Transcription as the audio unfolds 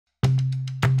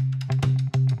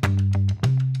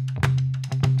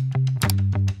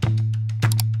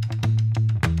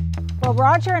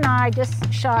Well, Roger and I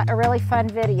just shot a really fun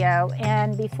video,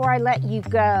 and before I let you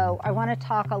go, I want to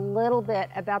talk a little bit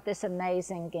about this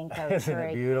amazing ginkgo tree. Isn't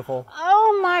it beautiful?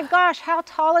 Oh my gosh, how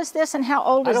tall is this and how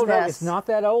old is this? I don't know, it's not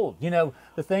that old. You know,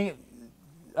 the thing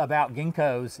about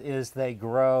ginkgos is they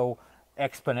grow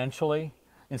exponentially.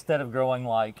 Instead of growing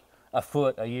like a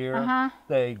foot a year,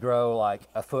 they grow like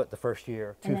a foot the first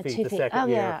year, 2 feet the second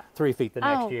year, 3 feet the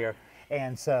next year.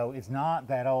 And so it's not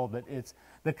that old, but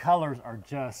the colors are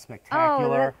just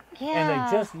spectacular. And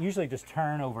they just usually just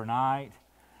turn overnight.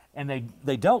 And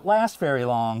they don't last very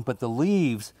long, but the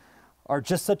leaves are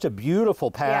just such a beautiful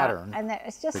pattern. Yeah, and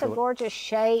it's just a gorgeous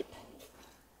shape.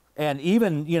 And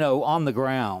even, you know, on the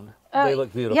ground, they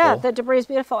look beautiful. Yeah, the debris is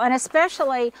beautiful. And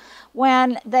especially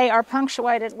when they are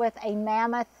punctuated with a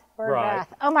mammoth birdbath.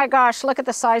 Oh my gosh, look at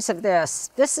the size of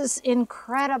this. This is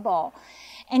incredible.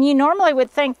 And you normally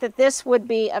would think that this would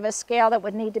be of a scale that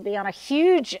would need to be on a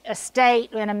huge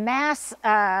estate in a mass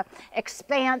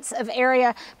expanse of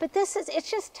area, but this is,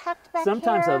 it's just tucked back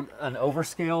Sometimes here. an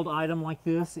overscaled item like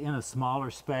this in a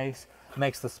smaller space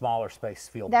makes the smaller space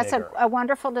feel That's bigger. a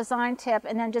wonderful design tip.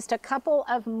 And then just a couple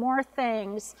of more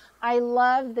things. I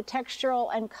love the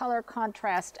textural and color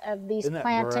contrast of these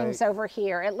plantings over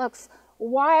here. It looks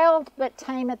wild but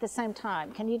tame at the same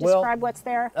time. Can you describe what's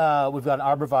there? We've got an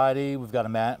arborvitae, we've got a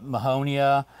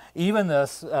mahonia, even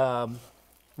this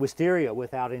wisteria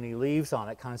without any leaves on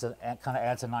it kind of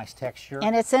adds a nice texture.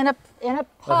 And it's in a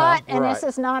pot, and this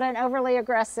is not an overly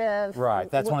aggressive. Right,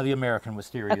 that's one of the American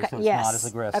wisteria, so it's not as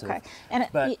aggressive. Okay, and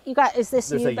you got, is this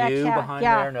there's yew a back yew here? behind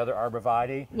there, another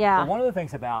arborvitae. Yeah. But one of the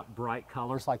things about bright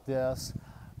colors like this,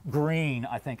 green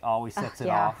I think always sets it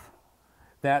off.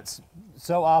 That's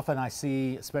so often I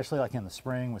see, especially like in the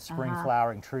spring with spring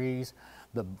flowering trees,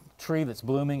 the tree that's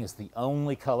blooming is the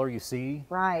only color you see.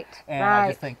 Right. And I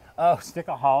just think, oh, stick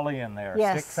a holly in there,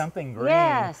 stick something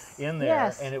green in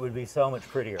there, and it would be so much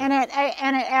prettier. And it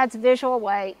adds visual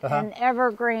weight and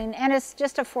evergreen, and it's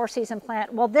just a 4-season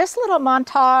plant. Well, this little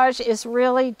montage is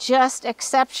really just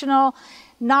exceptional.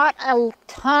 Not a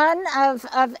ton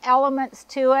of elements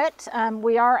to it.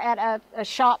 We are at a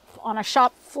shop, on a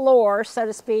shop floor, so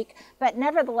to speak, but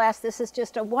nevertheless, this is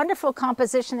just a wonderful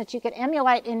composition that you could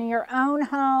emulate in your own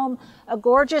home, a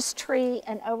gorgeous tree,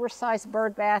 an oversized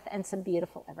bird bath, and some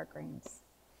beautiful evergreens.